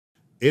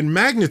in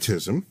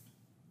magnetism,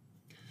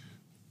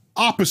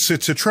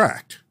 opposites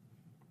attract.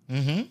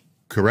 Mm-hmm.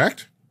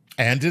 Correct?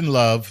 And in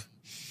love.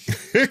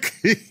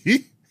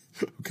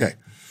 Okay.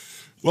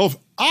 Well, if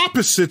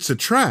opposites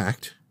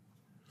attract,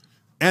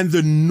 and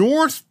the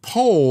north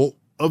pole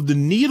of the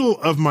needle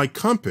of my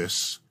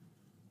compass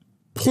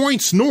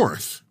points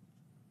north,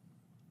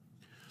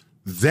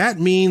 that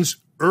means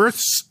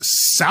Earth's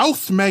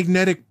south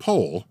magnetic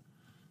pole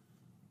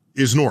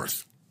is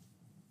north.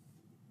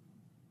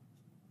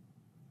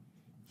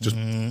 Just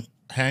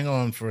hang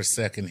on for a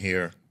second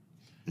here.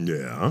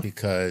 Yeah.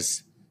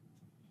 Because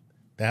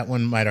that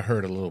one might have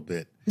hurt a little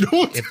bit.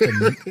 What do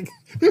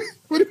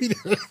you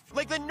mean?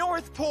 Like the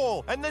North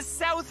Pole and the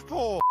South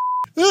Pole.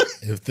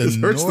 If the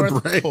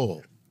North brain.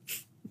 Pole.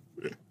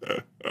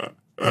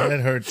 That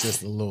hurt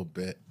just a little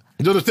bit.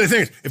 No, the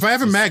thing is, if I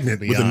have a magnet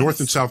with the north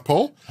and south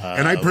pole,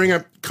 and I bring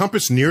a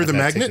compass near the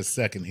magnet. Take a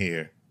second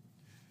here.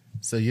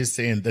 So you're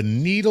saying the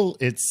needle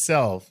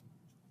itself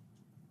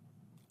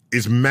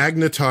is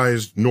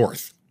magnetized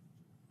north.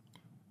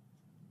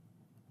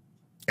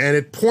 And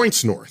it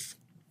points north,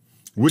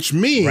 which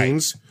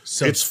means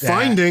so it's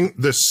finding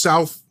the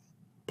south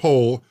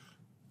pole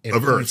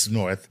of Earth.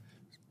 North.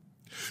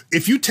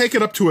 If you take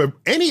it up to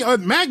any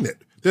other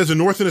magnet, there's a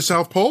north and a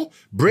south pole,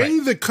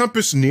 bring the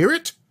compass near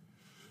it,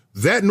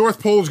 that north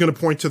pole is going to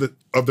point to the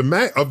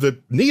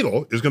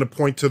needle is going to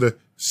point to the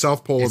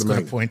south pole of the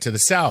magnet. It's going to point to the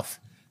south.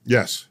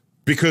 Yes,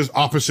 because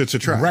opposites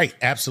attract. Right,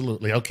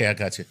 absolutely. Okay, I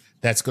got you.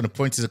 That's going to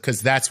point to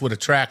because that's what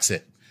attracts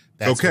it.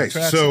 That's okay,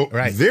 so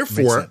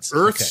therefore,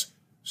 Earth's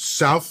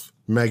south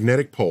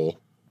magnetic pole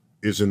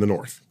is in the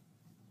north.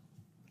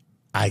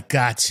 I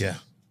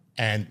gotcha.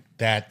 And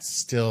that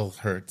still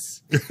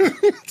hurts.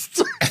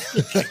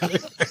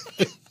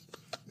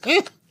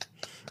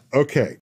 Okay.